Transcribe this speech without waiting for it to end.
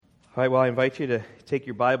All right, well, I invite you to take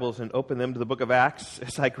your Bibles and open them to the book of Acts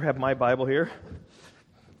as I grab my Bible here.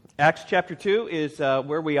 Acts chapter 2 is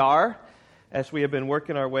where we are as we have been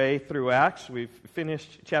working our way through Acts. We've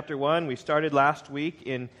finished chapter 1. We started last week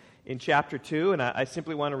in chapter 2, and I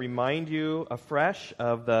simply want to remind you afresh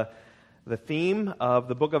of the theme of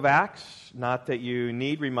the book of Acts. Not that you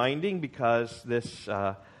need reminding, because this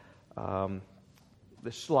the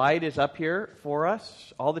slide is up here for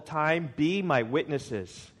us all the time. Be my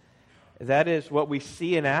witnesses. That is what we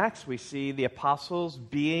see in Acts. We see the apostles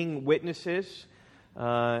being witnesses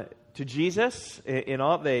to Jesus. In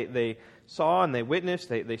all, they saw and they witnessed.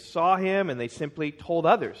 They saw him, and they simply told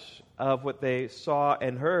others of what they saw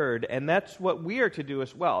and heard. And that's what we are to do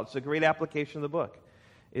as well. It's a great application of the book,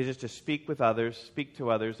 is just to speak with others, speak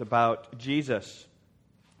to others about Jesus.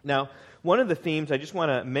 Now, one of the themes I just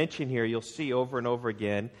want to mention here, you'll see over and over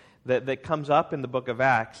again, that comes up in the book of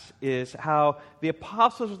Acts, is how the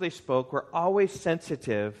apostles, as they spoke, were always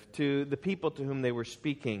sensitive to the people to whom they were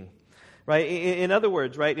speaking. Right? In other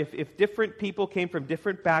words, right, if different people came from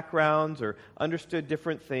different backgrounds or understood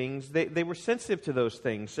different things, they were sensitive to those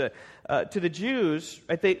things. To the Jews,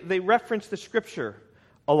 right, they referenced the Scripture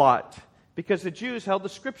a lot, because the Jews held the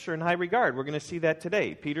Scripture in high regard. We're going to see that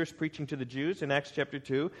today. Peter's preaching to the Jews in Acts chapter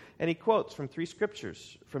 2, and he quotes from 3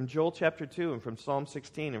 Scriptures, from Joel chapter 2, and from Psalm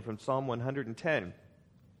 16, and from Psalm 110.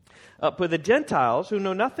 But the Gentiles, who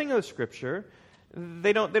know nothing of the Scripture,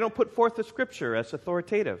 they don't put forth the Scripture as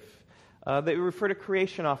authoritative. They refer to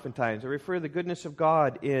creation oftentimes. They refer to the goodness of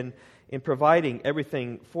God in providing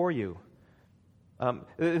everything for you.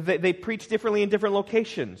 They preach differently in different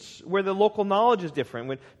locations, where the local knowledge is different.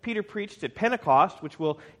 When Peter preached at Pentecost, which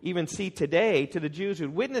we'll even see today, to the Jews who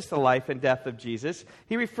witnessed the life and death of Jesus,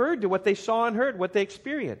 he referred to what they saw and heard, what they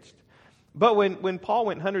experienced. But when Paul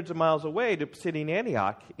went hundreds of miles away to city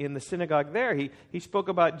Antioch, in the synagogue there, he spoke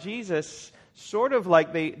about Jesus sort of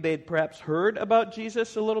like they'd perhaps heard about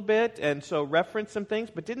Jesus a little bit, and so referenced some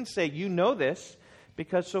things, but didn't say, you know this,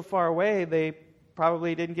 because so far away they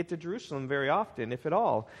probably didn't get to Jerusalem very often, if at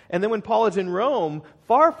all. And then when Paul is in Rome,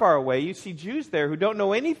 far, far away, you see Jews there who don't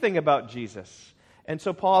know anything about Jesus. And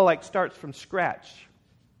so Paul starts from scratch,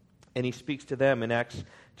 and he speaks to them in Acts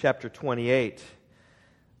chapter 28.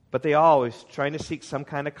 But they always trying to seek some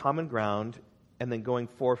kind of common ground, and then going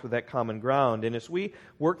forth with that common ground. And as we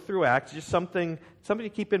work through Acts, just something to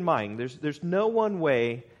keep in mind. There's no one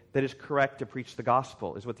way that is correct to preach the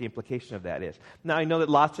gospel, is what the implication of that is. Now, I know that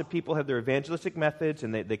lots of people have their evangelistic methods,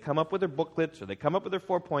 and they come up with their booklets, or they come up with their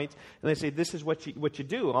 4 points, and they say, this is what you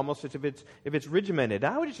do, almost as if it's regimented.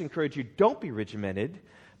 I would just encourage you, don't be regimented,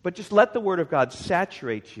 but just let the Word of God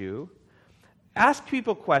saturate you. Ask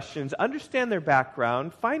people questions, understand their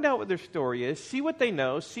background, find out what their story is, see what they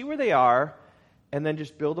know, see where they are, and then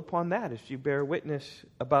just build upon that as you bear witness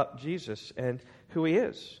about Jesus and who He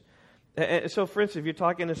is. And so, for instance, if you're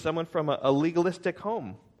talking to someone from a legalistic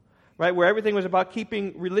home, right, where everything was about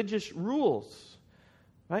keeping religious rules,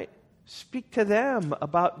 right, speak to them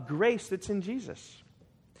about grace that's in Jesus,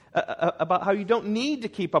 about how you don't need to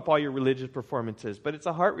keep up all your religious performances, but it's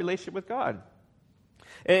a heart relationship with God.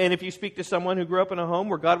 And if you speak to someone who grew up in a home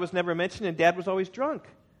where God was never mentioned and Dad was always drunk,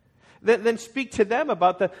 then speak to them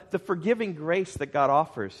about the forgiving grace that God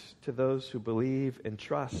offers to those who believe and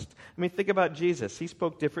trust. I mean, think about Jesus. He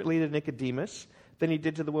spoke differently to Nicodemus than he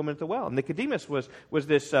did to the woman at the well. Nicodemus was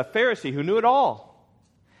this Pharisee who knew it all.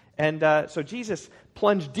 And so Jesus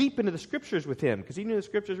plunged deep into the Scriptures with him, because he knew the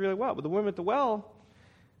Scriptures really well. But the woman at the well,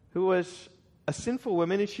 who was a sinful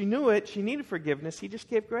woman, and she knew it, she needed forgiveness, he just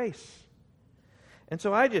gave grace. And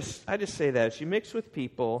so I just say that, as you mix with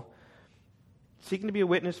people seeking to be a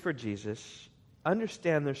witness for Jesus,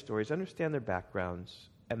 understand their stories, understand their backgrounds,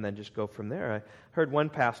 and then just go from there. I heard one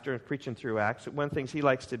pastor preaching through Acts, one of the things he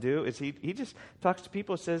likes to do is he just talks to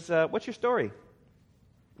people and says, what's your story?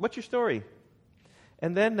 What's your story?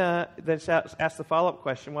 And then ask the follow-up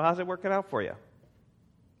question, well, how's it working out for you?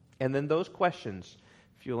 And then those questions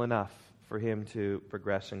fuel enough for him to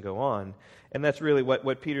progress and go on. And that's really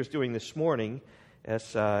what Peter's doing this morning,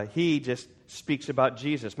 as he just speaks about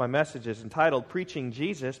Jesus. My message is entitled Preaching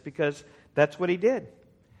Jesus, because that's what he did.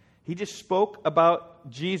 He just spoke about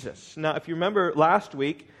Jesus. Now, if you remember last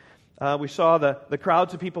week, we saw the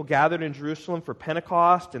crowds of people gathered in Jerusalem for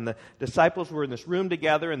Pentecost, and the disciples were in this room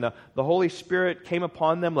together, and the Holy Spirit came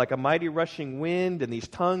upon them like a mighty rushing wind, and these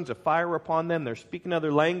tongues of fire were upon them. They're speaking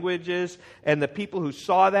other languages, and the people who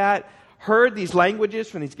saw that heard these languages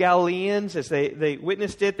from these Galileans. As they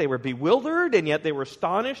witnessed it, they were bewildered, and yet they were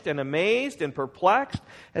astonished and amazed and perplexed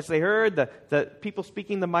as they heard the people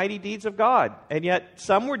speaking the mighty deeds of God. And yet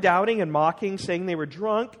some were doubting and mocking, saying they were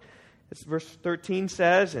drunk. As verse 13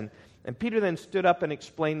 says, and Peter then stood up and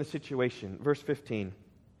explained the situation. Verse 15,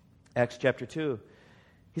 Acts chapter 2.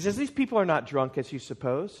 He says, these people are not drunk as you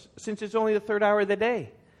suppose, since it's only the third hour of the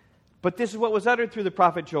day. But this is what was uttered through the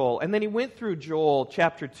prophet Joel. And then he went through Joel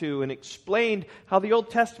chapter 2 and explained how the Old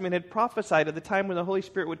Testament had prophesied of the time when the Holy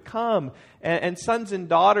Spirit would come, and sons and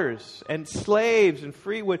daughters and slaves and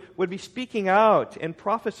free would be speaking out and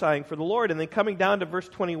prophesying for the Lord. And then coming down to verse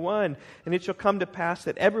 21, and it shall come to pass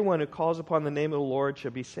that everyone who calls upon the name of the Lord shall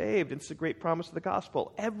be saved. It's a great promise of the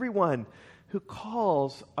gospel. Everyone who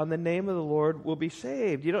calls on the name of the Lord will be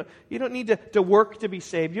saved. You don't need to work to be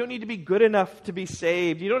saved. You don't need to be good enough to be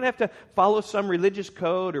saved. You don't have to follow some religious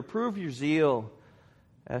code or prove your zeal.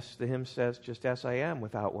 As the hymn says, just as I am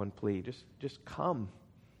without one plea. Just come.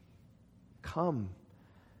 Come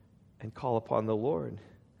and call upon the Lord.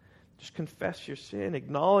 Just confess your sin.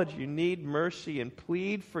 Acknowledge you need mercy and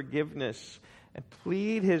plead forgiveness and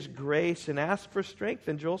plead His grace and ask for strength.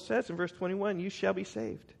 And Joel says in verse 21, you shall be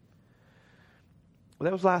saved. Well,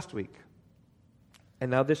 that was last week. And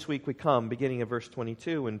now this week we come, beginning of verse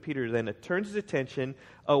 22, and Peter then turns his attention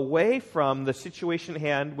away from the situation at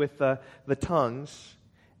hand with the tongues,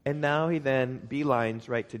 and now he then beelines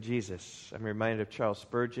right to Jesus. I'm reminded of Charles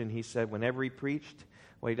Spurgeon. He said whenever he preached,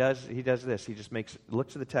 what he does this. He just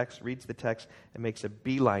looks at the text, reads the text, and makes a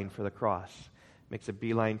beeline for the cross. Makes a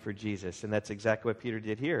beeline for Jesus. And that's exactly what Peter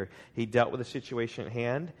did here. He dealt with the situation at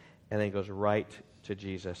hand, and then he goes right to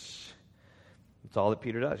Jesus. That's all that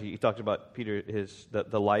Peter does. He talked about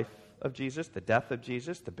the life of Jesus, the death of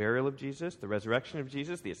Jesus, the burial of Jesus, the resurrection of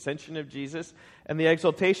Jesus, the ascension of Jesus, and the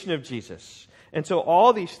exaltation of Jesus. And so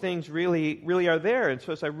all these things really, really are there. And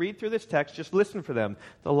so as I read through this text, just listen for them.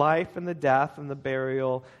 The life and the death and the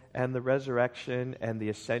burial and the resurrection and the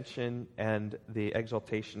ascension and the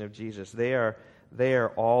exaltation of Jesus. They are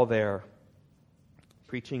all there.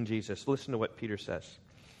 Preaching Jesus. Listen to what Peter says.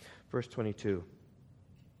 Verse 22.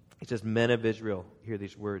 He says, men of Israel, hear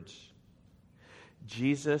these words.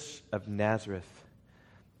 Jesus of Nazareth,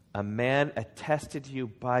 a man attested to you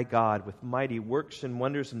by God with mighty works and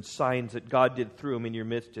wonders and signs that God did through him in your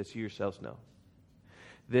midst, as you yourselves know.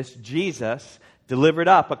 This Jesus, delivered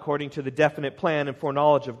up according to the definite plan and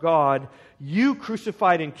foreknowledge of God, you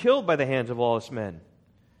crucified and killed by the hands of lawless men.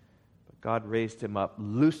 But God raised him up,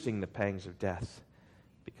 loosing the pangs of death,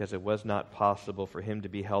 because it was not possible for him to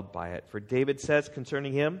be held by it. For David says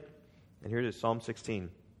concerning him, and here it is, Psalm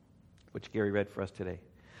 16, which Gary read for us today.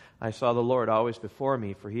 I saw the Lord always before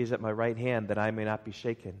me, for he is at my right hand, that I may not be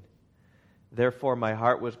shaken. Therefore my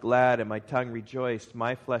heart was glad, and my tongue rejoiced.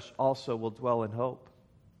 My flesh also will dwell in hope.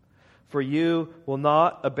 For you will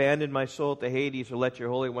not abandon my soul to Hades, or let your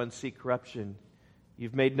Holy One see corruption.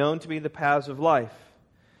 You've made known to me the paths of life.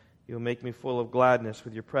 You will make me full of gladness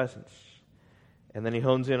with your presence. And then he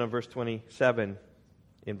hones in on verse 27.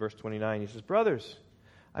 In verse 29, he says, brothers,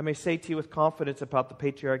 I may say to you with confidence about the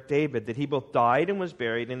patriarch David, that he both died and was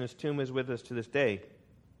buried, and his tomb is with us to this day.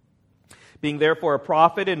 Being therefore a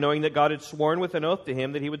prophet, and knowing that God had sworn with an oath to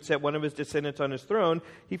him that he would set one of his descendants on his throne,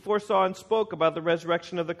 he foresaw and spoke about the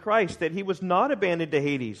resurrection of the Christ, that he was not abandoned to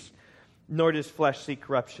Hades, nor did his flesh see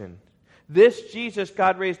corruption. This Jesus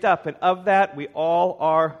God raised up, and of that we all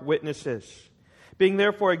are witnesses. Being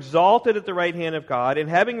therefore exalted at the right hand of God, and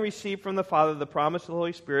having received from the Father the promise of the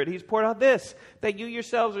Holy Spirit, he's poured out this, that you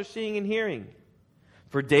yourselves are seeing and hearing.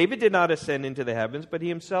 For David did not ascend into the heavens, but he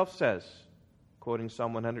himself says, quoting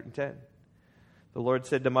Psalm 110, the Lord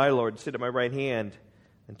said to my Lord, sit at my right hand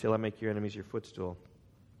until I make your enemies your footstool.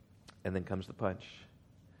 And then comes the punch.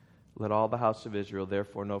 Let all the house of Israel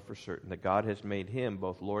therefore know for certain that God has made him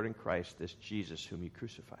both Lord and Christ, this Jesus whom you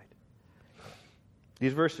crucified.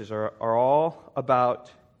 These verses are all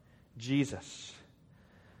about Jesus.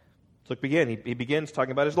 So look, he begins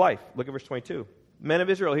talking about his life. Look at verse 22. Men of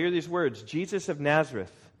Israel, hear these words. Jesus of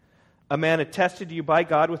Nazareth, a man attested to you by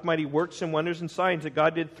God with mighty works and wonders and signs that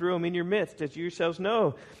God did through him in your midst, as you yourselves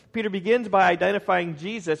know. Peter begins by identifying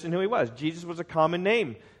Jesus and who he was. Jesus was a common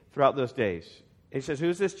name throughout those days. He says,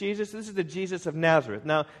 who's this Jesus? This is the Jesus of Nazareth.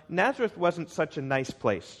 Now, Nazareth wasn't such a nice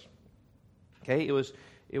place. Okay, it was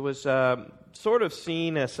sort of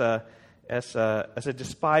seen as a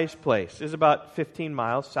despised place. It was about 15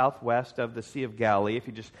 miles southwest of the Sea of Galilee, if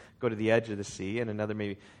you just go to the edge of the sea, and another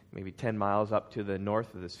maybe 10 miles up to the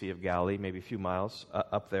north of the Sea of Galilee, maybe a few miles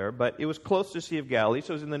up there. But it was close to the Sea of Galilee,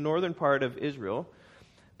 so it was in the northern part of Israel.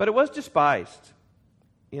 But it was despised.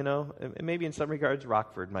 You know, maybe in some regards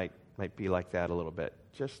Rockford might be like that a little bit.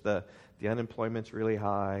 Just the unemployment's really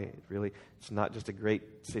high. It's not just a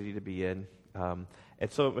great city to be in.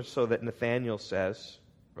 And so much so that Nathanael says,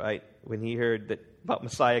 right, when he heard that about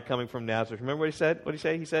Messiah coming from Nazareth, remember what he said? What did he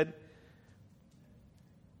say? He said,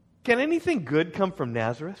 Can anything good come from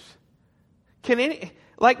Nazareth?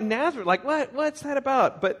 Nazareth, what's that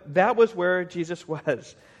about? But that was where Jesus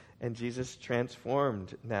was. And Jesus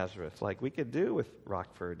transformed Nazareth, like we could do with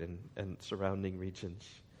Rockford and surrounding regions.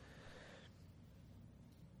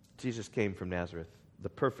 Jesus came from Nazareth, the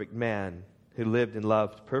perfect man who lived and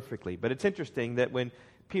loved perfectly. But it's interesting that when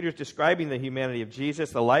Peter's describing the humanity of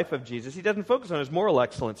Jesus, the life of Jesus, he doesn't focus on his moral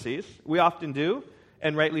excellencies. We often do,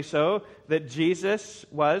 and rightly so, that Jesus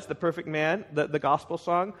was the perfect man, the gospel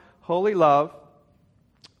song, holy love,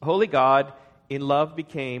 holy God, in love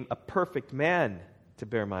became a perfect man to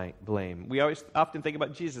bear my blame. We often think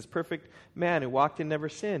about Jesus, perfect man who walked and never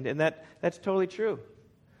sinned, and that's totally true.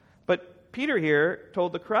 But Peter here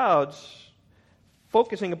told the crowds,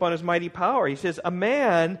 focusing upon his mighty power, he says, a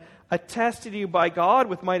man attested to you by God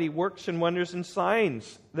with mighty works and wonders and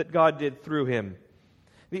signs that God did through him.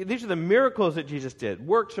 These are the miracles that Jesus did,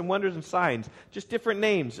 works and wonders and signs, just different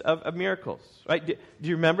names of miracles. Right? Do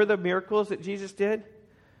you remember the miracles that Jesus did?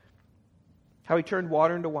 How he turned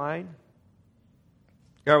water into wine?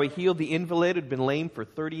 How he healed the invalid who had been lame for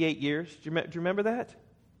 38 years? Do you remember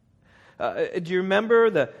that? Do you remember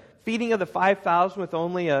the feeding of the 5,000 with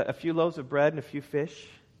only a few loaves of bread and a few fish?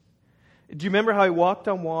 Do you remember how he walked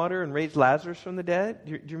on water and raised Lazarus from the dead?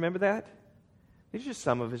 Do you remember that? These are just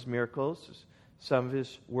some of his miracles, some of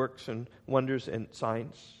his works and wonders and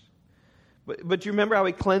signs. But do you remember how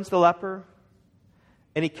he cleansed the leper?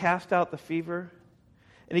 And he cast out the fever?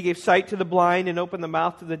 And he gave sight to the blind and opened the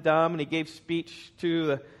mouth to the dumb, and he gave speech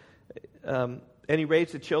to and he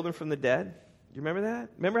raised the children from the dead. Do you remember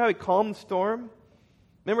that? Remember how he calmed the storm?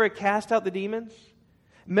 Remember how he cast out the demons?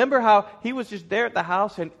 Remember how he was just there at the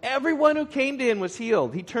house and everyone who came to him was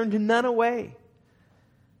healed. He turned none away.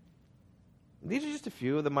 These are just a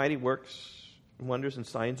few of the mighty works, wonders, and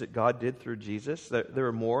signs that God did through Jesus. There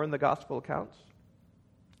are more in the gospel accounts.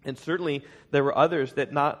 And certainly there were others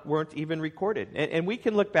that weren't even recorded. And we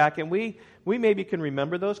can look back and we maybe can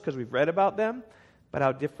remember those because we've read about them, but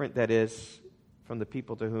how different that is from the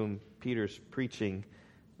people to whom Peter's preaching,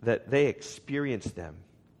 that they experienced them.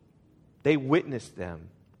 They witnessed them.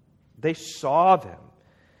 They saw them.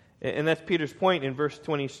 And that's Peter's point in verse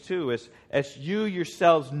 22, as you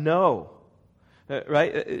yourselves know.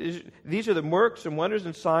 Right? These are the works and wonders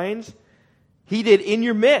and signs he did in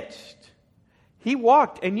your midst. He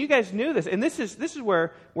walked, and you guys knew this. And this is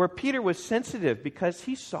where Peter was sensitive, because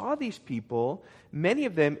he saw these people, many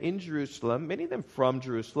of them in Jerusalem, many of them from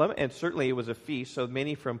Jerusalem, and certainly it was a feast, so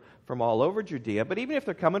many from all over Judea. But even if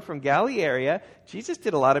they're coming from Galilee area, Jesus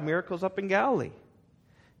did a lot of miracles up in Galilee.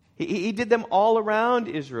 He did them all around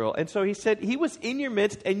Israel. And so he said, he was in your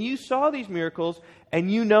midst, and you saw these miracles,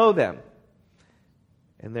 and you know them.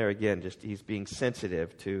 And there again, just he's being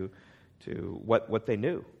sensitive to what they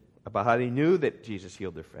knew. About how they knew that Jesus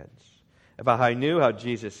healed their friends. About how he knew how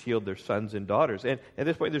Jesus healed their sons and daughters. And at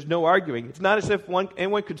this point, there's no arguing. It's not as if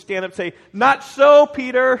anyone could stand up and say, not so,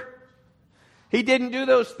 Peter. He didn't do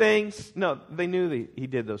those things. No, they knew he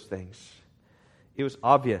did those things. It was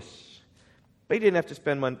obvious. But he didn't have to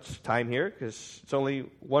spend much time here, because it's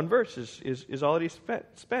only one verse is all that he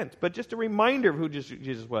spent. But just a reminder of who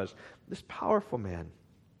Jesus was. This powerful man.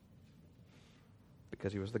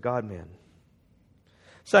 Because he was the God-man.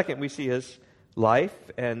 Second, we see his life,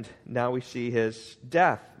 and now we see his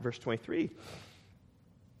death. Verse 23.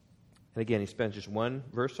 And again, he spends just one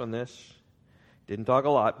verse on this. Didn't talk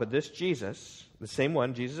a lot, but this Jesus, the same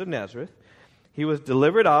one, Jesus of Nazareth, he was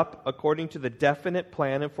delivered up according to the definite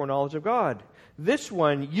plan and foreknowledge of God. This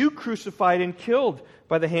one you crucified and killed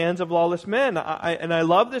by the hands of lawless men. And I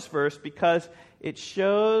love this verse because it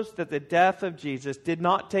shows that the death of Jesus did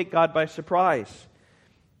not take God by surprise.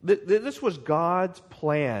 This was God's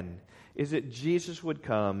plan, is that Jesus would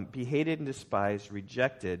come, be hated and despised,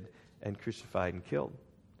 rejected, and crucified and killed.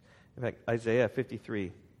 In fact, Isaiah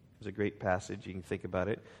 53 is a great passage. You can think about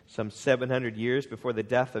it. Some 700 years before the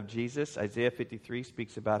death of Jesus, Isaiah 53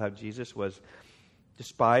 speaks about how Jesus was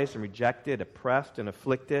despised and rejected, oppressed and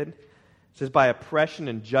afflicted. It says, by oppression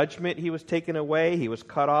and judgment he was taken away. He was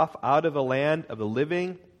cut off out of the land of the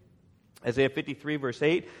living. Isaiah 53 verse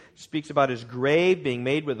 8 speaks about his grave being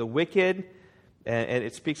made with the wicked, and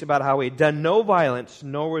it speaks about how he had done no violence,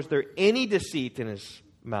 nor was there any deceit in his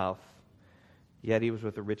mouth. Yet he was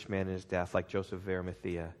with a rich man in his death, like Joseph of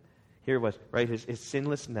Arimathea. Here was, right, his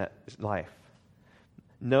sinless life.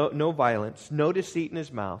 No violence, no deceit in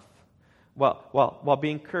his mouth. While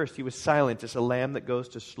being cursed, he was silent as a lamb that goes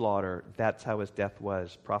to slaughter. That's how his death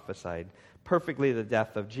was prophesied. Perfectly the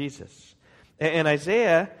death of Jesus. And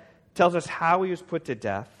Isaiah tells us how he was put to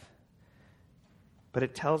death, but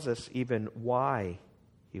it tells us even why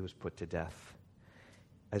he was put to death.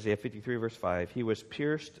 Isaiah 53, verse 5, He was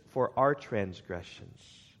pierced for our transgressions.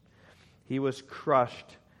 He was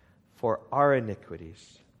crushed for our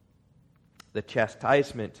iniquities. The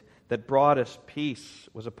chastisement that brought us peace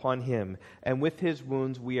was upon Him, and with His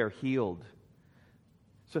wounds we are healed.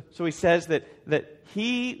 So He says that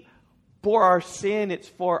He bore our sin. It's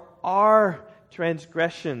for our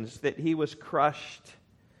transgressions that He was crushed.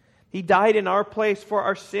 He died in our place for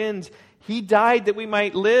our sins. He died that we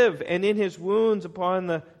might live, and in His wounds upon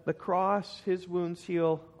the cross, His wounds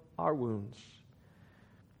heal our wounds.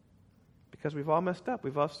 Because we've all messed up.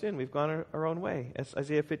 We've all sinned. We've gone our own way. As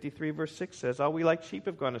Isaiah 53, verse 6 says, all we like sheep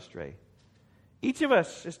have gone astray. Each of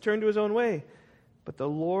us has turned to his own way. But the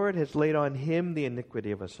Lord has laid on Him the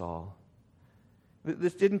iniquity of us all.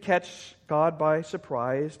 This didn't catch God by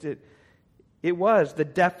surprise. It was the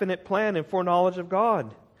definite plan and foreknowledge of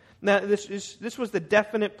God. Now, this was the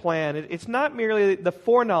definite plan. It's not merely the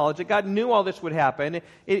foreknowledge that God knew all this would happen.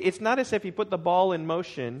 It's not as if He put the ball in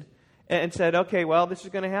motion and said, okay, well, this is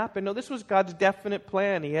going to happen. No, this was God's definite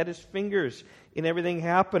plan. He had His fingers in everything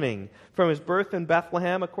happening. From His birth in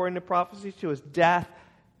Bethlehem, according to prophecy, to His death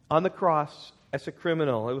on the cross as a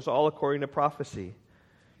criminal. It was all according to prophecy.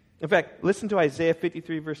 In fact, listen to Isaiah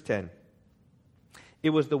 53, verse 10. It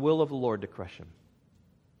was the will of the Lord to crush Him.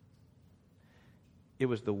 It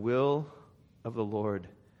was the will of the Lord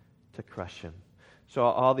to crush Him. So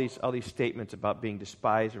all these statements about being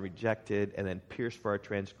despised and rejected and then pierced for our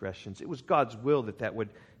transgressions, it was God's will that would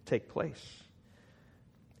take place.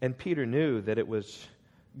 And Peter knew that it was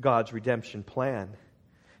God's redemption plan.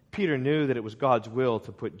 Peter knew that it was God's will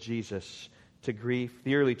to put Jesus to grief.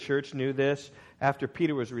 The early church knew this. After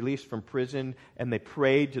Peter was released from prison and they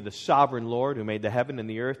prayed to the sovereign Lord who made the heaven and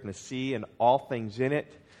the earth and the sea and all things in it,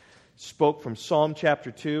 spoke from Psalm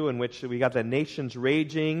chapter 2 in which we got the nations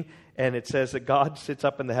raging, and it says that God sits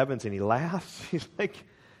up in the heavens and He laughs. He's like,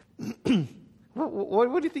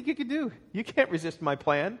 what do you think you could do? You can't resist my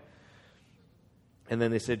plan. And then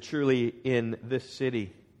they said, truly in this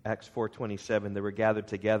city, Acts 4:27, they were gathered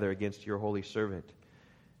together against your holy servant,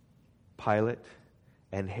 Pilate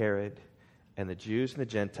and Herod and the Jews and the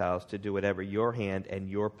Gentiles, to do whatever your hand and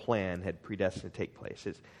your plan had predestined to take place.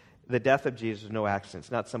 The death of Jesus was no accident.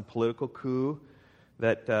 It's not some political coup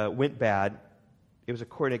that went bad. It was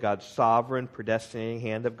according to God's sovereign, predestinating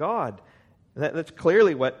hand of God. That's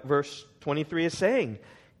clearly what verse 23 is saying.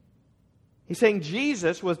 He's saying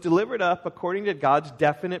Jesus was delivered up according to God's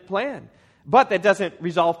definite plan. But that doesn't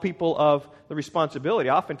resolve people of the responsibility.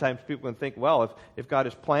 Oftentimes people can think, well, if God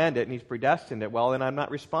has planned it and He's predestined it, well, then I'm not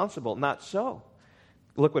responsible. Not so.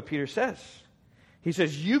 Look what Peter says. He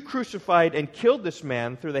says, you crucified and killed this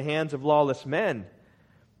man through the hands of lawless men.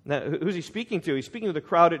 Now, who's he speaking to? He's speaking to the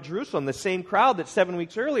crowd at Jerusalem, the same crowd that 7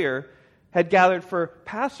 weeks earlier had gathered for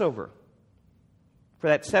Passover, for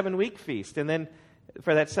that 7-week feast, and then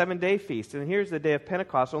for that 7-day feast. And here's the day of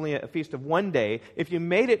Pentecost, only a feast of one day. If you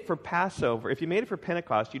made it for Passover, if you made it for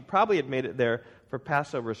Pentecost, you'd probably have made it there for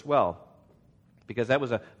Passover as well, because that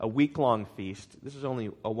was a week-long feast. This is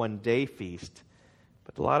only a 1-day feast.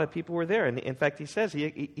 But a lot of people were there. And in fact, he says,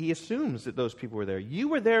 he assumes that those people were there. You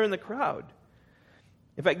were there in the crowd.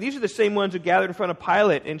 In fact, these are the same ones who gathered in front of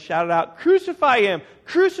Pilate and shouted out, crucify him,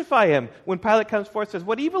 crucify him. When Pilate comes forth and says,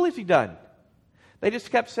 what evil has he done? They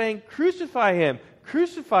just kept saying, crucify him,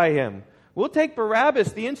 crucify him. We'll take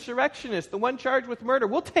Barabbas, the insurrectionist, the one charged with murder.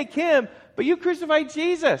 We'll take him, but you crucify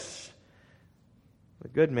Jesus. The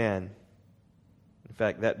good man. In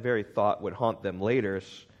fact, that very thought would haunt them later.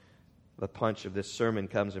 The punch of this sermon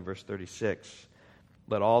comes in verse 36.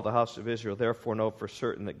 Let all the house of Israel therefore know for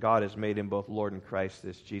certain that God has made Him both Lord and Christ,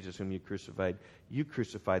 this Jesus whom you crucified. You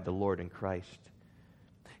crucified the Lord and Christ.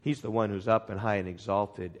 He's the one who's up and high and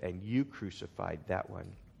exalted, and you crucified that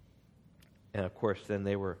one. And of course, then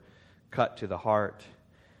they were cut to the heart.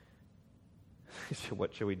 They said,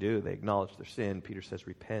 what shall we do? They acknowledged their sin. Peter says,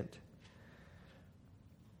 repent.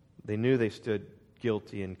 They knew they stood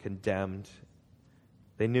guilty and condemned.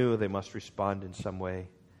 They knew they must respond in some way.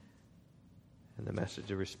 And the message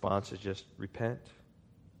of response is just repent.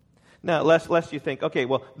 Now, lest you think, okay,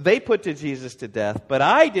 well, they put Jesus to death, but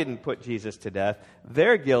I didn't put Jesus to death.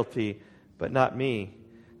 They're guilty, but not me.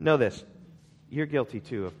 Know this, you're guilty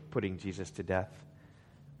too of putting Jesus to death.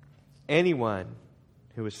 Anyone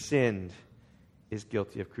who has sinned is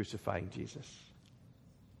guilty of crucifying Jesus.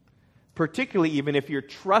 Particularly even if you're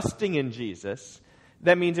trusting in Jesus,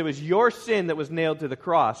 that means it was your sin that was nailed to the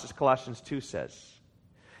cross, as Colossians 2 says.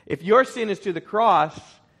 If your sin is to the cross,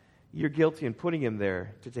 you're guilty in putting Him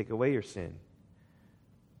there to take away your sin.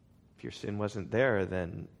 If your sin wasn't there,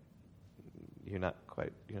 then you're not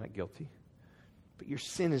guilty. But your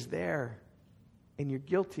sin is there, and you're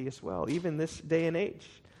guilty as well, even this day and age.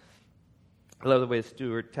 I love the way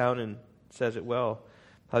Stuart Townend says it well,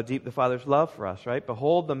 how deep the Father's love for us, right?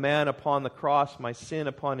 Behold the man upon the cross, my sin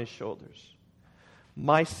upon his shoulders.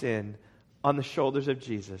 My sin on the shoulders of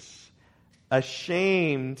Jesus.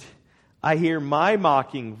 Ashamed, I hear my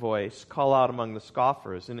mocking voice call out among the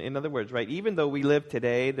scoffers. And in other words, right, even though we live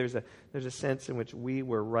today, there's a sense in which we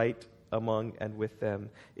were right among and with them.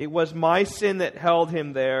 It was my sin that held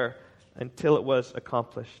him there until it was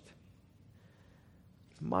accomplished.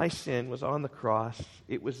 My sin was on the cross.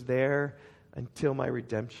 It was there until my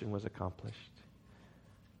redemption was accomplished.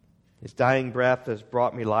 His dying breath has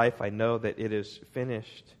brought me life. I know that it is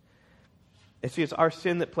finished. And see, it's our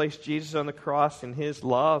sin that placed Jesus on the cross, and his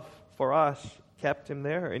love for us kept him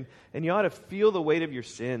there. And you ought to feel the weight of your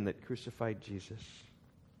sin that crucified Jesus.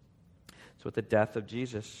 That's what the death of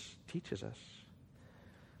Jesus teaches us.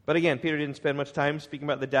 But again, Peter didn't spend much time speaking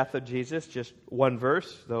about the death of Jesus, just one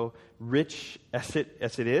verse, though rich as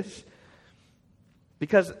it is.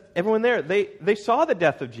 Because everyone there, they saw the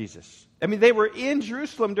death of Jesus. I mean, they were in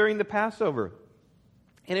Jerusalem during the Passover.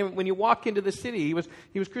 And when you walk into the city, he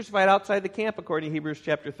was crucified outside the camp, according to Hebrews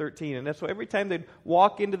chapter 13. And that's why every time they'd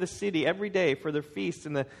walk into the city, every day for their feast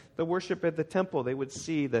and the worship at the temple, they would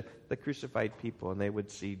see the crucified people, and they would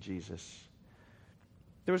see Jesus.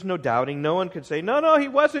 There was no doubting. No one could say, no, he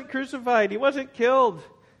wasn't crucified. He wasn't killed.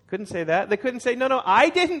 Couldn't say that. They couldn't say, no, I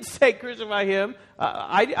didn't say crucify him.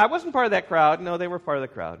 I wasn't part of that crowd. No, they were part of the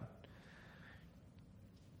crowd.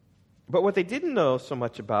 But what they didn't know so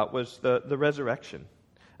much about was the resurrection.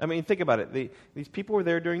 I mean, think about it. These people were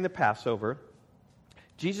there during the Passover.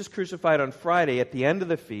 Jesus crucified on Friday at the end of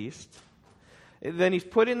the feast. Then he's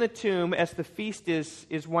put in the tomb as the feast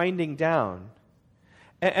is winding down.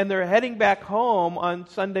 And they're heading back home on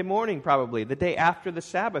Sunday morning, probably, the day after the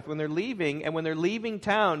Sabbath, when they're leaving. And when they're leaving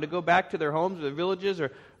town to go back to their homes or their villages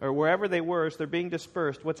or wherever they were, as they're being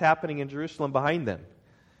dispersed, what's happening in Jerusalem behind them?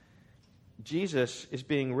 Jesus is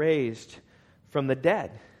being raised from the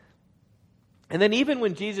dead. And then even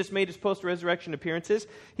when Jesus made his post-resurrection appearances,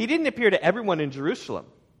 he didn't appear to everyone in Jerusalem.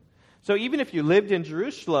 So even if you lived in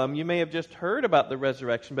Jerusalem, you may have just heard about the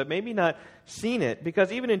resurrection, but maybe not seen it.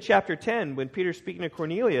 Because even in chapter 10, when Peter's speaking to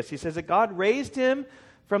Cornelius, he says that God raised him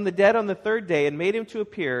from the dead on the third day and made him to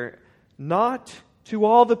appear not to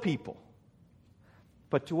all the people,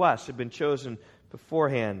 but to us who had been chosen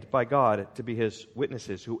beforehand by God to be his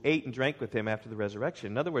witnesses, who ate and drank with him after the resurrection.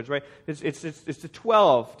 In other words, right, it's the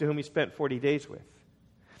 12 to whom he spent 40 days with.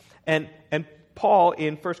 And Paul,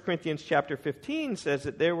 in 1 Corinthians chapter 15, says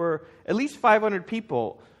that there were at least 500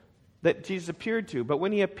 people that Jesus appeared to. But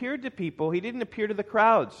when he appeared to people, he didn't appear to the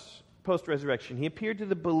crowds post-resurrection. He appeared to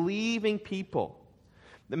the believing people.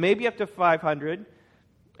 Maybe up to 500,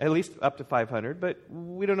 at least up to 500, but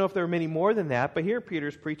we don't know if there were many more than that. But here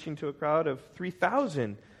Peter's preaching to a crowd of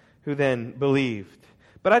 3,000 who then believed.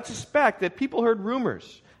 But I suspect that people heard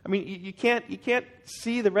rumors. I mean, you can't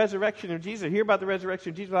see the resurrection of Jesus or hear about the resurrection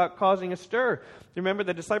of Jesus without causing a stir. You remember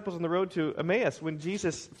the disciples on the road to Emmaus when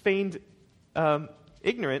Jesus feigned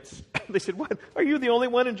ignorance? They said, "What? Are you the only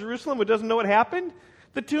one in Jerusalem who doesn't know what happened?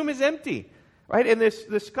 The tomb is empty." Right? And this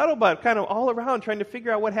scuttlebutt kind of all around trying to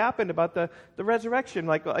figure out what happened about the resurrection.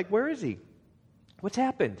 Like, where is he? What's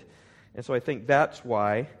happened? And so I think that's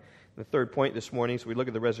why the third point this morning, as we look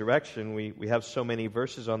at the resurrection, we have so many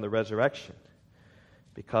verses on the resurrection.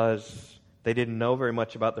 Because they didn't know very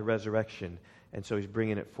much about the resurrection, and so he's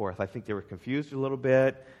bringing it forth. I think they were confused a little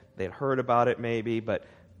bit. They had heard about it maybe, but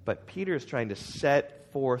Peter is trying to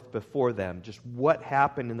set forth before them just what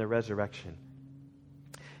happened in the resurrection.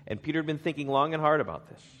 And Peter had been thinking long and hard about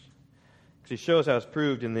this, because he shows how it's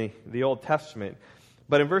proved in the Old Testament.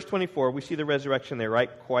 But in verse 24, we see the resurrection there, right,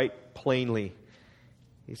 quite plainly.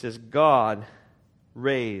 He says, God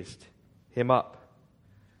raised him up.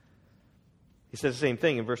 He says the same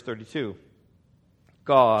thing in verse 32.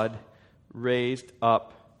 God raised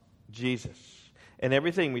up Jesus. And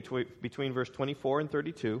everything between verse 24 and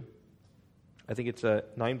 32, I think it's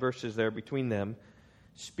 9 verses there between them,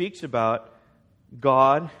 speaks about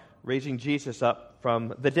God raising Jesus up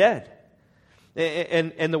from the dead.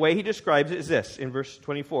 And the way he describes it is this, in verse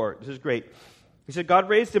 24. This is great. He said, God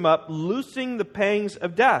raised him up, loosing the pangs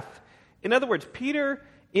of death. In other words, Peter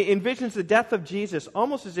envisions the death of Jesus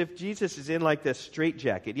almost as if Jesus is in like this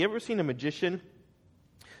straitjacket. You ever seen a magician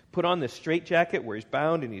put on this straitjacket where he's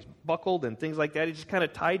bound and he's buckled and things like that? He's just kind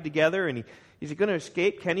of tied together, and is he going to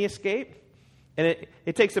escape? Can he escape? And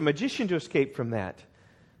it takes a magician to escape from that.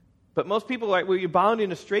 But most people are like, well, you're bound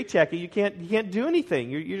in a straitjacket. You can't do anything.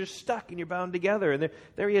 You're just stuck and you're bound together. And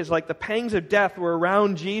there he is, like the pangs of death were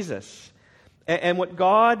around Jesus. And what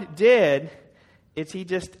God did is he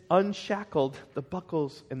just unshackled the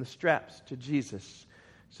buckles and the straps to Jesus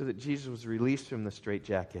so that Jesus was released from the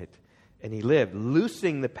straitjacket and he lived,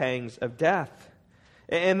 loosing the pangs of death.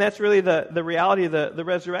 And that's really the reality of the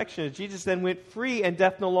resurrection. Is Jesus then went free and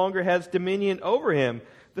death no longer has dominion over him.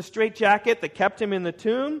 The straitjacket that kept him in the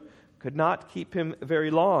tomb could not keep him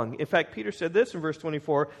very long. In fact, Peter said this in verse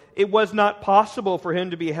 24, it was not possible for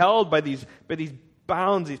him to be held by these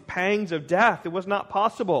bounds, these pangs of death. It was not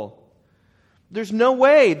possible. There's no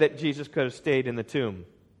way that Jesus could have stayed in the tomb.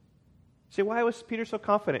 See, why was Peter so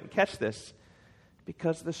confident? Catch this.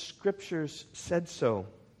 Because the Scriptures said so.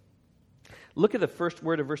 Look at the first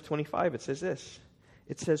word of verse 25. It says this.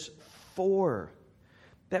 It says, for.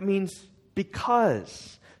 That means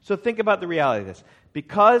because. So think about the reality of this.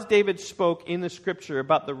 Because David spoke in the Scripture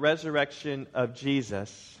about the resurrection of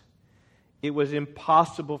Jesus, it was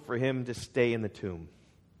impossible for him to stay in the tomb.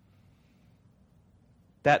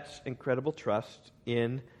 That's incredible trust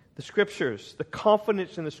in the Scriptures, the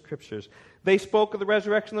confidence in the Scriptures. They spoke of the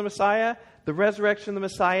resurrection of the Messiah. The resurrection of the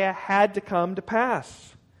Messiah had to come to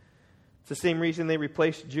pass. It's the same reason they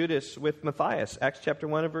replaced Judas with Matthias. Acts chapter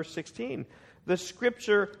 1 and verse 16. The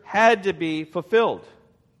Scripture had to be fulfilled.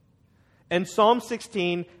 And Psalm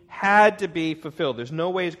 16 had to be fulfilled. There's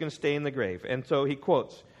no way he's going to stay in the grave. And so he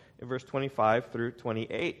quotes in verse 25 through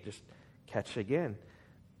 28. Just catch it again.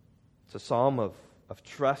 It's a psalm of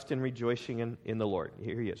trust and rejoicing in the Lord.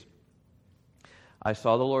 Here he is. I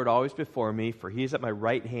saw the Lord always before me, for he is at my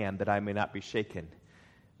right hand, that I may not be shaken.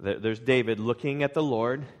 There's David looking at the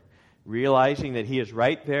Lord, realizing that he is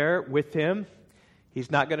right there with him. He's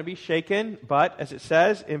not going to be shaken, but as it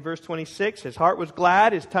says in verse 26, his heart was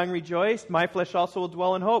glad, his tongue rejoiced, my flesh also will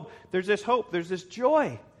dwell in hope. There's this hope, there's this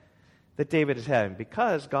joy that David is having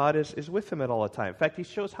because God is with him at all the time. In fact, he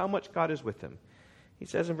shows how much God is with him. He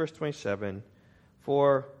says in verse 27,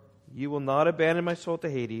 for you will not abandon my soul to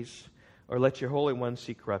Hades, or let your Holy One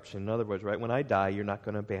see corruption. In other words, right, when I die, you're not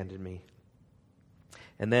going to abandon me.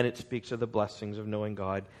 And then it speaks of the blessings of knowing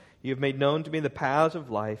God. You have made known to me the paths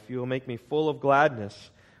of life. You will make me full of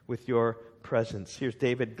gladness with your presence. Here's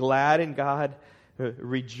David, glad in God,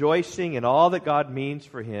 rejoicing in all that God means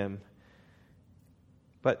for him.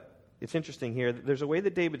 But it's interesting here, there's a way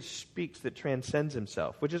that David speaks that transcends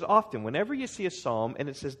himself, which is often, whenever you see a psalm and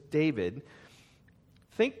it says David,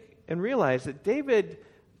 think and realize that David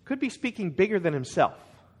could be speaking bigger than himself,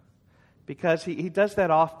 because he does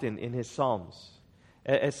that often in his psalms.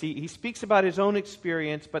 As he speaks about his own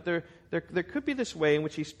experience, but there could be this way in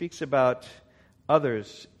which he speaks about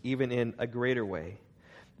others even in a greater way.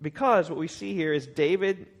 Because what we see here is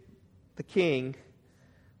David, the king,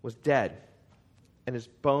 was dead, and his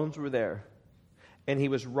bones were there, and he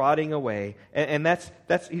was rotting away. And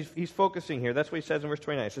he's focusing here. That's what he says in verse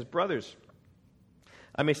 29. He says, brothers,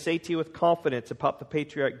 I may say to you with confidence about the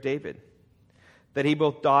patriarch David, that he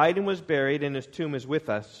both died and was buried, and his tomb is with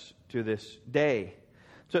us to this day.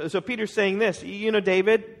 So Peter's saying this, you know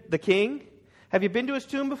David, the king? Have you been to his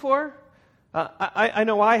tomb before? I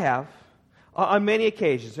know I have, on many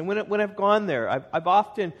occasions. And when I've gone there, I've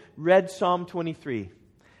often read Psalm 23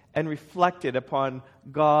 and reflected upon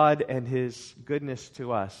God and His goodness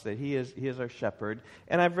to us, that He is our shepherd.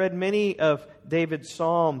 And I've read many of David's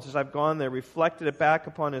Psalms as I've gone there, reflected it back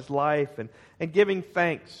upon his life, and giving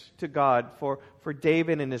thanks to God for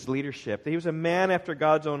David and his leadership. That he was a man after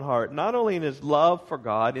God's own heart, not only in his love for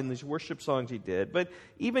God, in these worship songs he did, but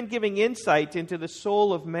even giving insight into the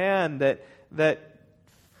soul of man that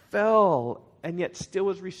fell and yet still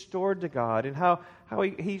was restored to God, and how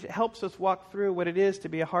he helps us walk through what it is to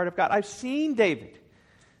be a heart of God. I've seen David.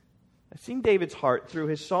 I've seen David's heart through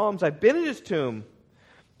his Psalms. I've been in his tomb.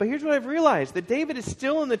 But here's what I've realized, that David is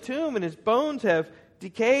still in the tomb, and his bones have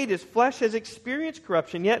decayed, his flesh has experienced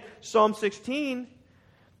corruption. Yet Psalm 16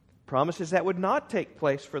 promises that would not take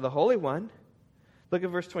place for the Holy One. Look at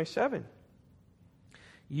verse 27.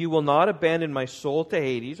 You will not abandon my soul to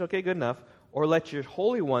Hades. Okay, good enough. Or let your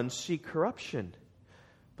Holy One see corruption.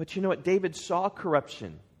 But you know what? David saw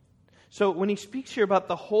corruption. So when he speaks here about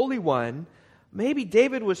the Holy One, maybe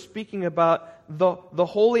David was speaking about the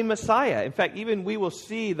Holy Messiah. In fact, even we will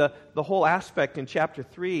see the whole aspect in chapter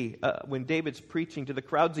 3 when David's preaching to the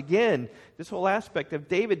crowds again. This whole aspect of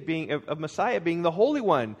David being, of Messiah being the Holy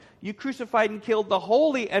One. You crucified and killed the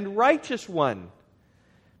Holy and Righteous One.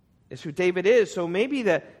 Is who David is. So maybe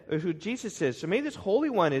who Jesus is. So maybe this Holy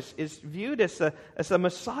One is viewed as a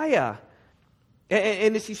Messiah.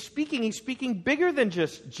 And as he's speaking bigger than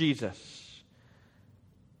just Jesus.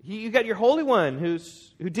 You got your Holy One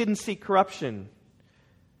who didn't see corruption.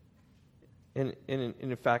 And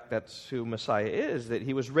in fact, that's who Messiah is, that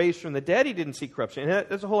he was raised from the dead, he didn't see corruption. And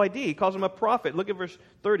that's the whole idea. He calls him a prophet. Look at verse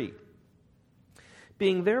 30.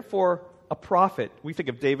 Being therefore a prophet, we think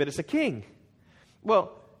of David as a king.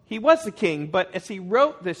 Well, he was the king, but as he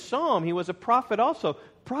wrote this psalm, he was a prophet also,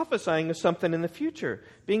 prophesying of something in the future.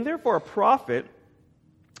 Being therefore a prophet,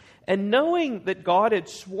 and knowing that God had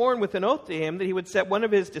sworn with an oath to him that he would set one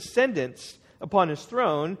of his descendants upon his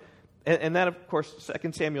throne, and that, of course,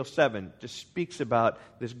 2 Samuel 7 just speaks about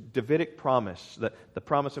this Davidic promise, the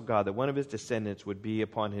promise of God, that one of his descendants would be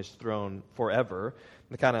upon his throne forever.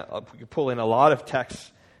 We could pull in a lot of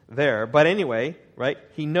texts there. But anyway, right,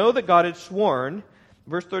 he knew that God had sworn.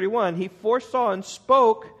 Verse 31, he foresaw and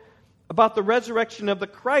spoke about the resurrection of the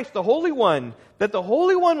Christ, the Holy One, that the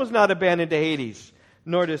Holy One was not abandoned to Hades,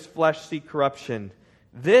 nor does flesh see corruption.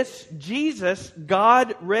 This Jesus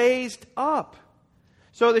God raised up.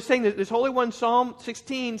 So they're saying that this Holy One, Psalm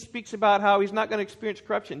 16, speaks about how he's not going to experience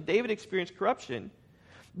corruption. David experienced corruption.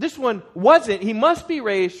 This one wasn't. He must be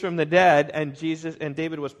raised from the dead, and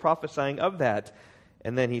David was prophesying of that.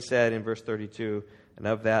 And then he said in verse 32, and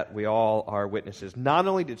of that we all are witnesses. Not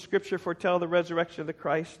only did Scripture foretell the resurrection of the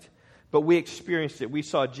Christ, but we experienced it. We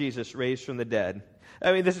saw Jesus raised from the dead.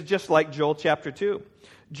 I mean, this is just like Joel chapter 2.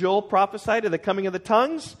 Joel prophesied of the coming of the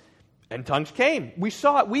tongues, and tongues came. We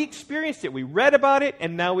saw it. We experienced it. We read about it,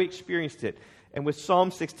 and now we experienced it. And with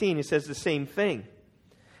Psalm 16, he says the same thing.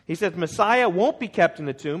 He says Messiah won't be kept in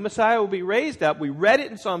the tomb. Messiah will be raised up. We read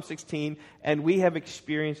it in Psalm 16, and we have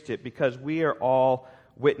experienced it because we are all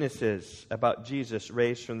witnesses about Jesus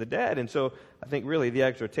raised from the dead. And so I think really the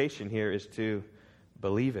exhortation here is to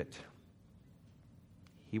believe it.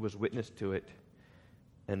 He was witness to it,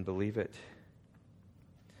 and believe it.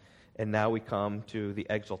 And now we come to the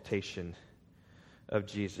exaltation of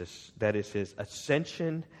Jesus. That is his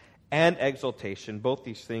ascension and exaltation. Both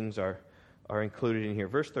these things are included in here.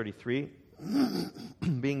 Verse 33,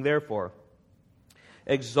 being therefore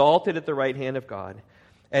exalted at the right hand of God,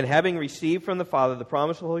 and having received from the Father the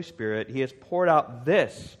promise of the Holy Spirit, he has poured out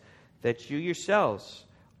this, that you yourselves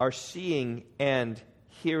are seeing and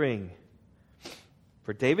hearing.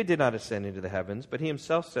 For David did not ascend into the heavens, but he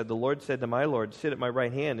himself said, the Lord said to my Lord, sit at my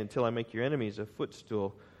right hand until I make your enemies a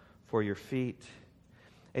footstool for your feet.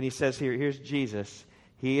 And he says here's Jesus.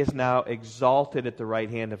 He is now exalted at the right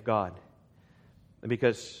hand of God. And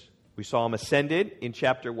because we saw him ascended in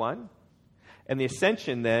chapter 1, and the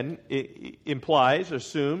ascension then implies,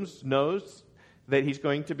 assumes, knows that he's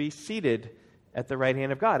going to be seated at the right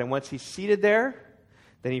hand of God. And once he's seated there,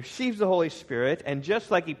 then he receives the Holy Spirit, and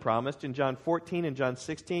just like he promised in John 14 and John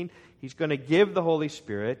 16, he's going to give the Holy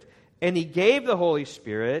Spirit, and he gave the Holy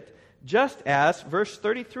Spirit just as, verse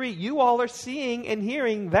 33, you all are seeing and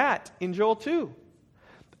hearing that in Joel 2.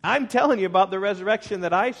 I'm telling you about the resurrection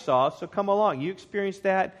that I saw, so come along. You experienced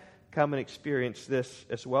that, come and experience this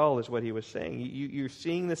as well, is what he was saying. You're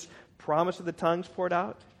seeing this promise of the tongues poured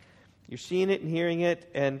out. You're seeing it and hearing it,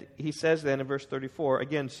 and he says then in verse 34,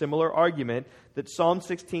 again, similar argument, that Psalm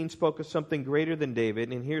 16 spoke of something greater than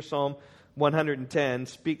David, and here Psalm 110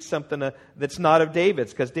 speaks something that's not of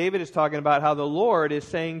David's, because David is talking about how the Lord is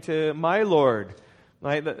saying to my Lord,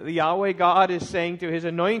 right? The Yahweh God is saying to his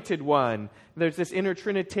anointed one. There's this inner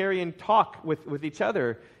Trinitarian talk with each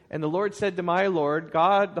other, and the Lord said to my Lord,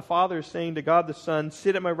 God the Father is saying to God the Son,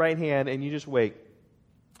 sit at my right hand, and you just wait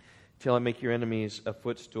till I make your enemies a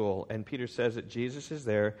footstool. And Peter says that Jesus is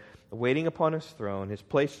there, waiting upon his throne, his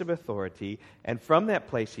place of authority, and from that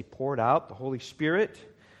place he poured out the Holy Spirit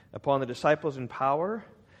upon the disciples in power.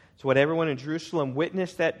 It's what everyone in Jerusalem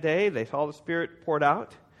witnessed that day. They saw the Spirit poured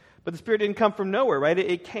out. But the Spirit didn't come from nowhere, right?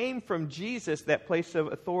 It came from Jesus, that place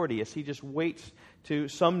of authority, as he just waits to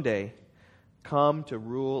someday come to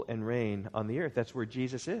rule and reign on the earth. That's where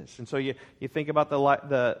Jesus is. And so you think about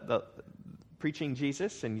the preaching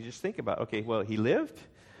Jesus, and you just think about, okay, well, he lived,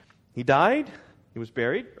 he died, he was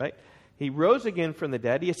buried, right? He rose again from the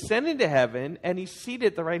dead, he ascended to heaven, and he's seated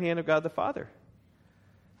at the right hand of God the Father.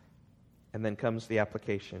 And then comes the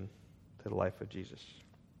application to the life of Jesus.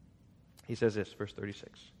 He says this, verse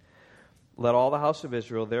 36. Let all the house of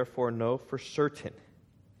Israel therefore know for certain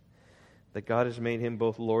that God has made him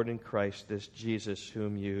both Lord and Christ, this Jesus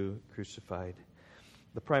whom you crucified.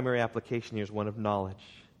 The primary application here is one of knowledge.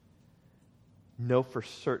 Know for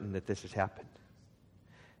certain that this has happened.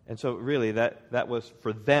 And so really that was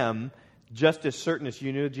for them, just as certain as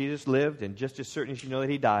you knew Jesus lived and just as certain as you know that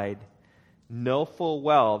he died, know full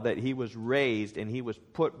well that he was raised and he was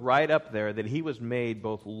put right up there, that he was made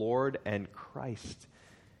both Lord and Christ.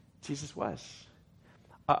 Jesus was.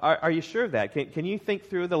 Are you sure of that? Can you think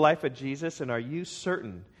through the life of Jesus, and are you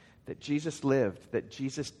certain that Jesus lived, that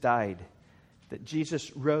Jesus died, that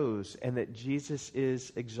Jesus rose and that Jesus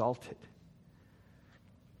is exalted.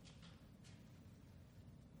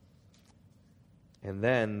 And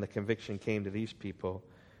then the conviction came to these people,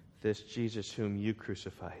 this Jesus whom you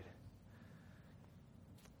crucified.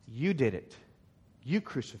 You did it. You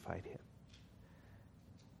crucified him.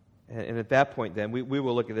 And at that point then, we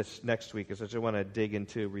will look at this next week, as I just want to dig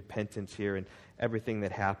into repentance here and everything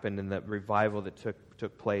that happened and the revival that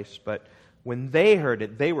took place. But when they heard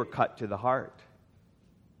it, they were cut to the heart.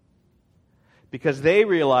 Because they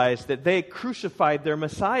realized that they crucified their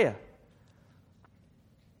Messiah.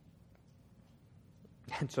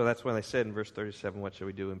 And so that's when they said in verse 37, what shall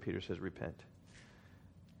we do? And Peter says, repent.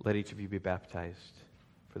 Let each of you be baptized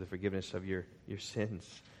for the forgiveness of your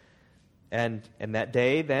sins. And that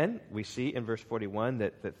day then, we see in verse 41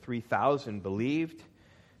 that 3,000 believed,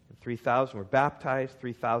 3,000 were baptized,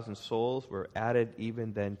 3,000 souls were added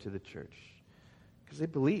even then to the church. Because they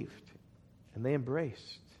believed and they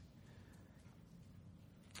embraced,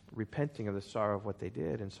 repenting of the sorrow of what they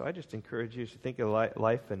did. And so I just encourage you to think of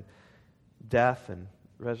life and death and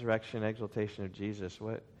resurrection, exaltation of Jesus.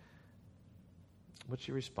 What's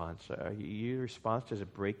your response? Your response, does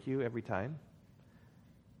it break you every time?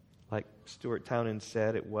 Like Stuart Townend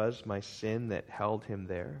said, it was my sin that held him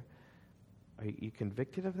there. Are you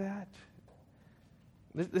convicted of that?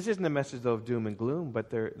 This isn't a message, though, of doom and gloom,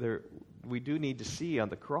 but we do need to see on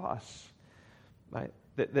the cross, right,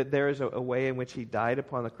 that there is a way in which he died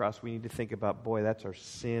upon the cross. We need to think about, boy, that's our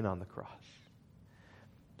sin on the cross.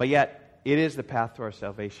 But yet, it is the path to our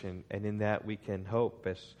salvation, and in that we can hope.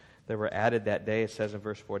 As there were added that day, it says in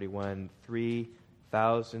verse 41,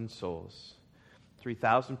 3,000 souls.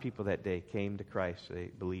 3,000 people that day came to Christ.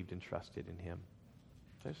 They believed and trusted in him.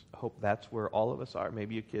 I just hope that's where all of us are.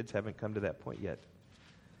 Maybe your kids haven't come to that point yet.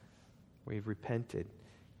 We've repented,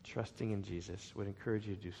 trusting in Jesus. Would encourage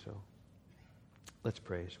you to do so. Let's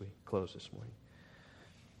pray as we close this morning.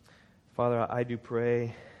 Father, I do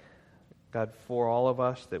pray, God, for all of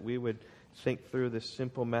us, that we would think through this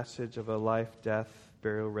simple message of a life, death,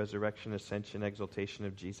 burial, resurrection, ascension, exaltation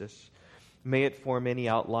of Jesus. May it form any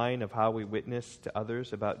outline of how we witness to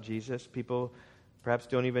others about Jesus. People perhaps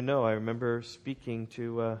don't even know. I remember speaking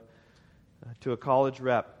to a college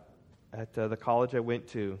rep at the college I went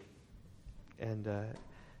to, and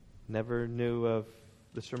never knew of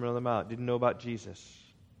the Sermon on the Mount, didn't know about Jesus.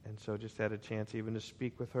 And so just had a chance even to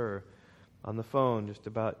speak with her on the phone just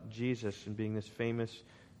about Jesus and being this famous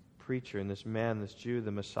preacher and this man, this Jew,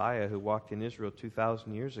 the Messiah who walked in Israel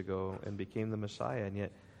 2,000 years ago and became the Messiah. And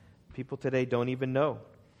yet people today don't even know.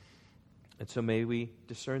 And so may we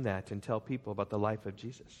discern that and tell people about the life of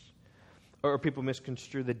Jesus. Or people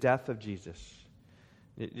misconstrue the death of Jesus,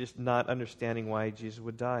 just not understanding why Jesus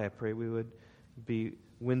would die. I pray we would be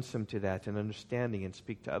winsome to that and understanding and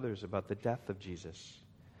speak to others about the death of Jesus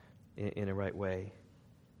in a right way.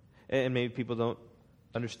 And maybe people don't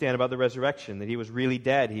understand about the resurrection, that he was really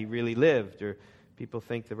dead, he really lived. Or people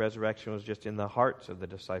think the resurrection was just in the hearts of the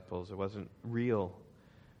disciples. It wasn't real.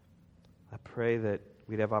 I pray that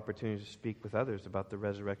we'd have opportunities to speak with others about the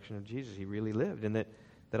resurrection of Jesus. He really lived, and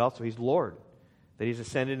that also he's Lord, that he's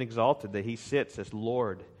ascended and exalted, that he sits as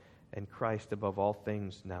Lord and Christ above all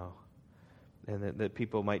things now. And that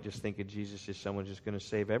people might just think of Jesus as someone just going to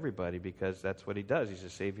save everybody because that's what he does. He's a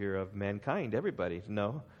savior of mankind, everybody.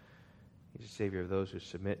 No, he's a savior of those who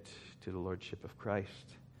submit to the lordship of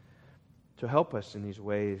Christ. To help us in these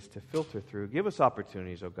ways to filter through, give us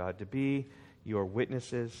opportunities, oh God, to be your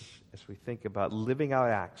witnesses as we think about living out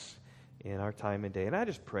acts in our time and day. And I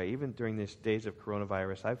just pray, even during these days of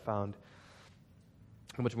coronavirus, I've found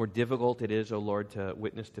how much more difficult it is, oh Lord, to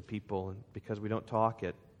witness to people because we don't talk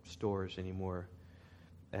at stores anymore.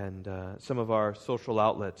 And some of our social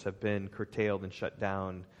outlets have been curtailed and shut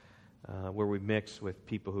down where we mix with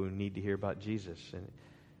people who need to hear about Jesus.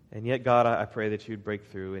 And yet, God, I pray that you'd break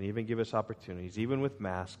through and even give us opportunities, even with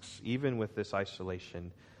masks, even with this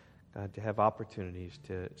isolation, God, to have opportunities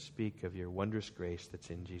to speak of your wondrous grace that's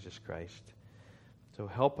in Jesus Christ. So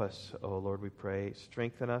help us, oh Lord, we pray.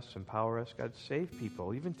 Strengthen us, empower us. God, save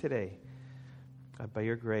people, even today, God, by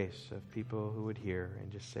your grace, of people who would hear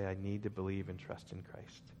and just say, I need to believe and trust in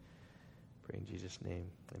Christ. Pray in Jesus' name.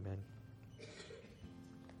 Amen.